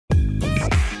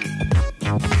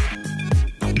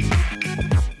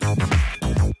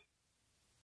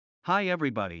Hi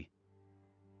everybody.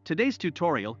 Today's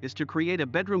tutorial is to create a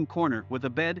bedroom corner with a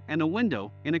bed and a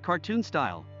window in a cartoon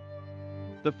style.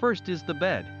 The first is the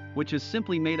bed, which is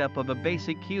simply made up of a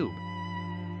basic cube.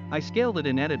 I scaled it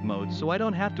in edit mode so I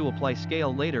don't have to apply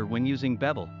scale later when using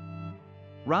bevel.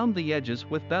 Round the edges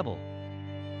with bevel.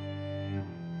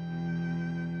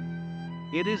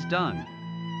 It is done.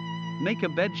 Make a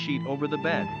bed sheet over the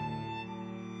bed.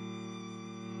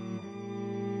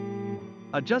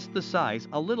 Adjust the size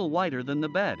a little wider than the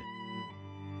bed.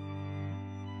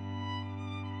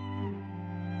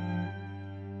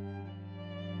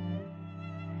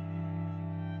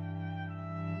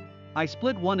 I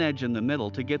split one edge in the middle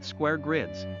to get square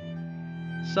grids.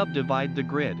 Subdivide the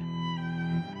grid.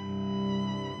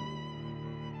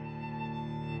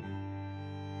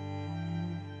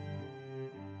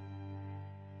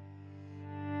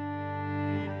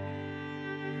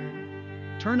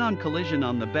 Turn on collision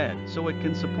on the bed so it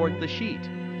can support the sheet.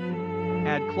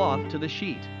 Add cloth to the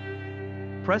sheet.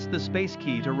 Press the space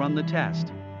key to run the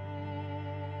test.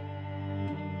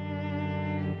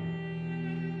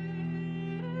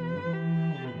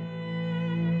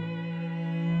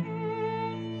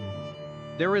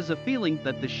 There is a feeling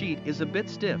that the sheet is a bit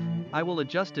stiff. I will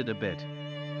adjust it a bit.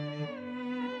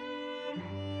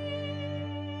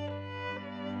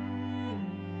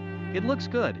 It looks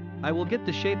good. I will get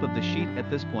the shape of the sheet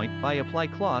at this point by apply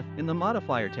cloth in the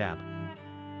modifier tab.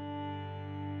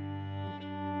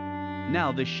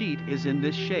 Now the sheet is in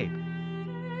this shape.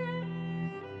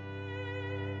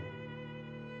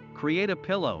 Create a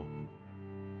pillow.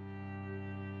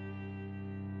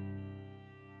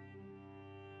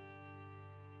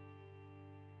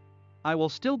 I will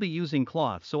still be using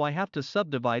cloth, so I have to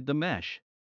subdivide the mesh.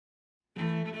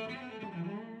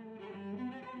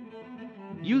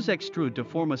 Use extrude to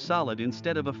form a solid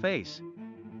instead of a face.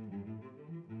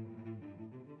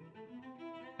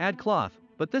 Add cloth,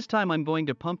 but this time I'm going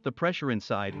to pump the pressure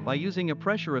inside by using a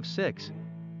pressure of 6.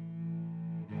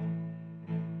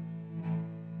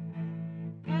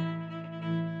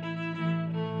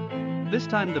 This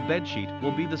time the bed sheet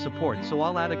will be the support, so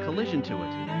I'll add a collision to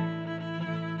it.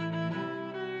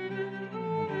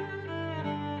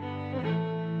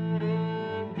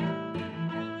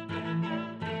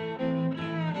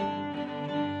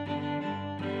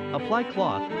 Apply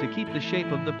cloth to keep the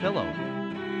shape of the pillow.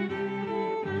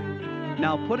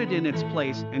 Now put it in its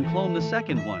place and clone the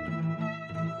second one.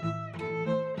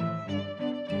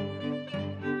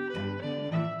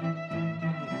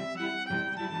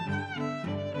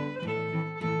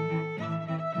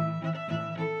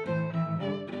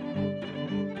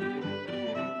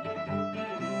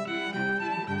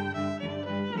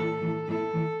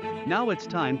 Now it's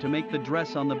time to make the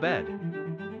dress on the bed.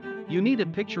 You need a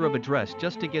picture of a dress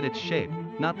just to get its shape,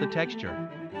 not the texture.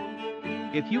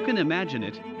 If you can imagine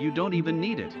it, you don't even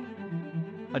need it.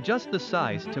 Adjust the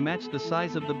size to match the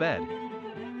size of the bed.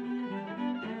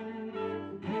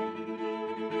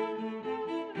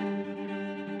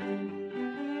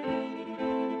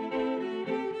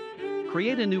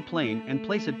 Create a new plane and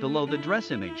place it below the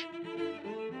dress image.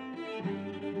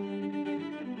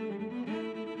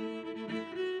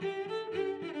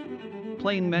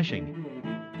 Plane meshing.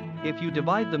 If you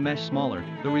divide the mesh smaller,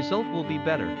 the result will be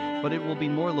better, but it will be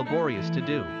more laborious to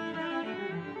do.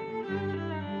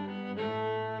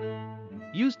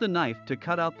 Use the knife to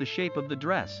cut out the shape of the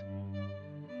dress.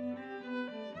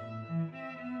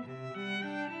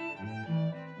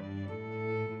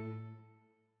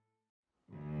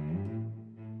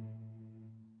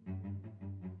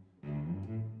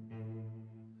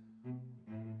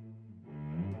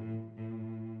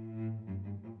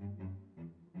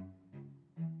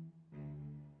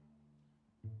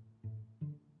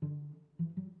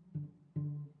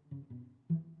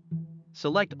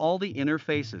 Select all the inner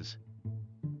faces.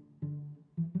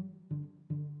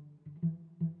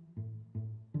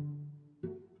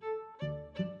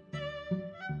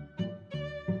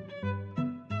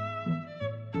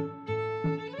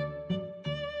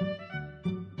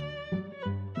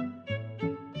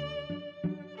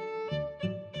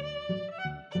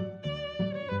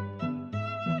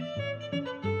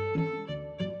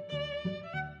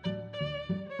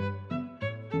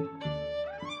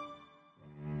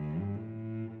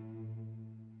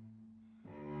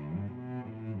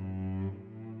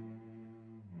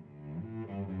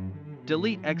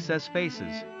 Delete excess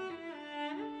faces.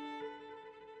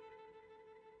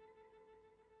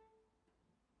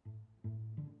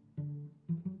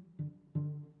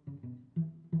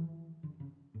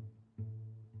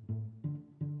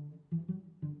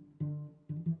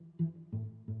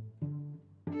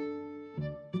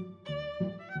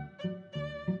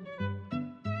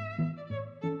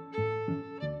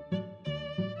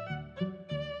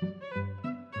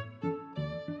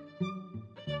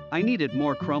 I need it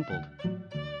more crumpled.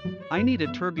 I need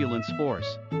a turbulence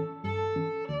force.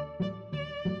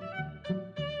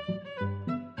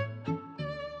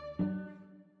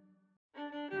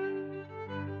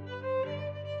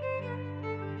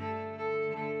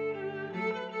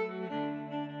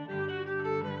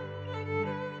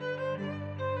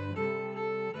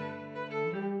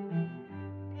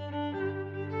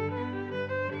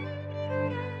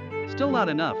 Still not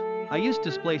enough. I used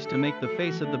displace to make the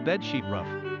face of the bedsheet rough.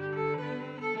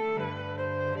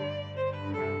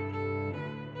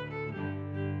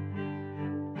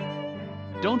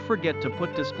 Don't forget to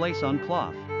put displace on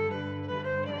cloth.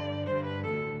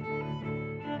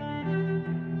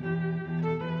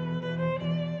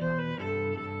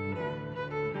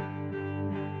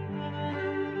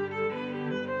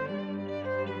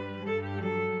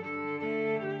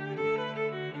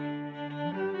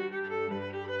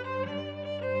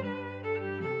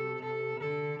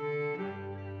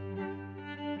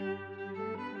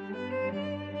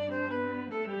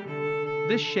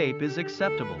 This shape is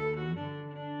acceptable.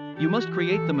 You must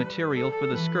create the material for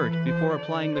the skirt before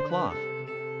applying the cloth.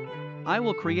 I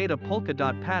will create a polka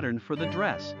dot pattern for the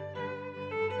dress.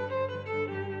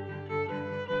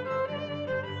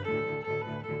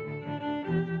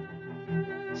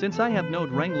 Since I have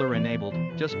Node Wrangler enabled,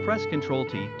 just press Ctrl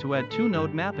T to add two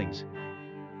node mappings.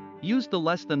 Use the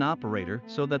less than operator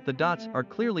so that the dots are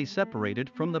clearly separated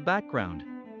from the background.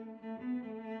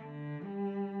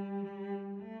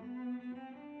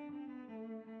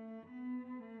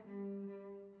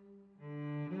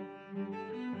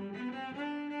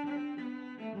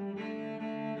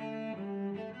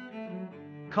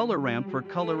 Color ramp for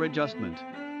color adjustment.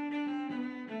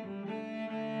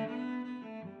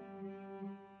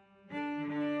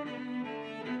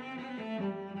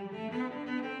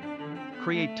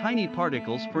 Create tiny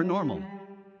particles for normal.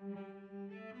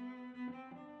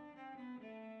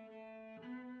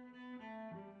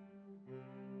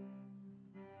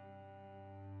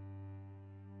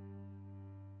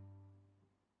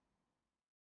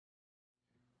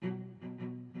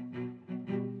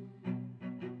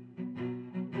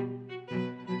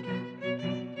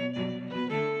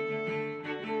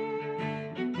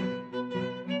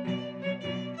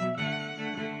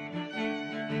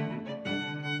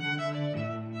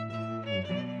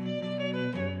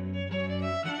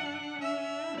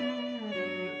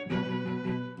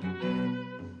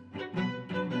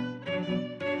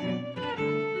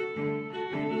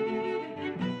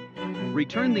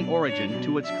 Return the origin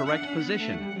to its correct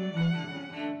position.